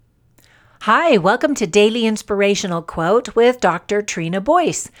Hi, welcome to Daily Inspirational Quote with Dr. Trina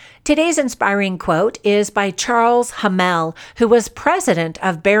Boyce. Today's inspiring quote is by Charles Hamel, who was president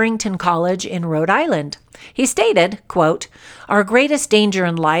of Barrington College in Rhode Island. He stated, quote, "Our greatest danger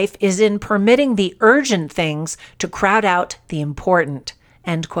in life is in permitting the urgent things to crowd out the important,"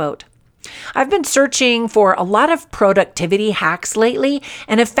 end quote. I've been searching for a lot of productivity hacks lately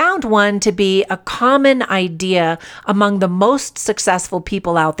and have found one to be a common idea among the most successful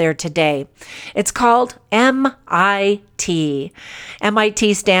people out there today. It's called MIT.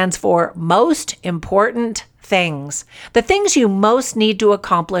 MIT stands for Most Important Things. The things you most need to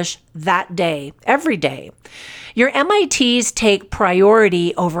accomplish that day, every day. Your MITs take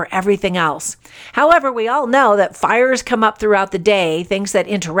priority over everything else. However, we all know that fires come up throughout the day, things that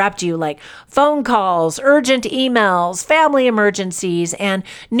interrupt you like phone calls, urgent emails, family emergencies, and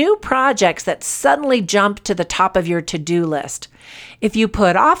new projects that suddenly jump to the top of your to-do list. If you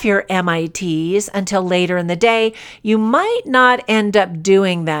put off your MITs until later in the day, you might not end up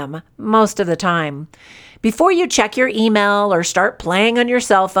doing them most of the time. Before you check your email or start playing on your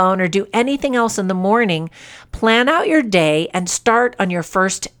cell phone or do anything else in the morning, plan out your day and start on your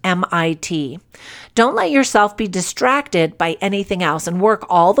first MIT. Don't let yourself be distracted by anything else and work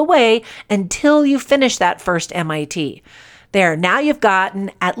all the way until you finish that first MIT. There, now you've gotten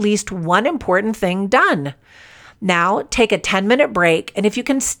at least one important thing done. Now, take a 10-minute break, and if you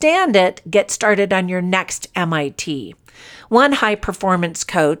can stand it, get started on your next MIT. One high-performance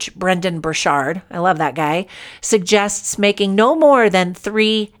coach, Brendon Burchard, I love that guy, suggests making no more than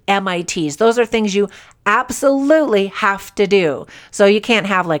 3 MITs. Those are things you absolutely have to do. So you can't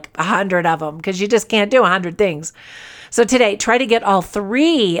have like 100 of them because you just can't do 100 things. So today, try to get all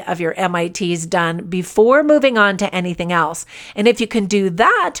 3 of your MITs done before moving on to anything else. And if you can do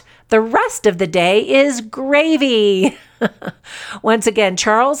that, the rest of the day is gravy. Once again,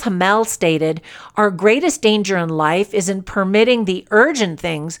 Charles Hamel stated, "Our greatest danger in life is in permitting the urgent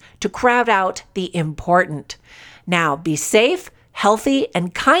things to crowd out the important." Now, be safe, healthy,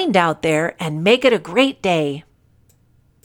 and kind out there, and make it a great day.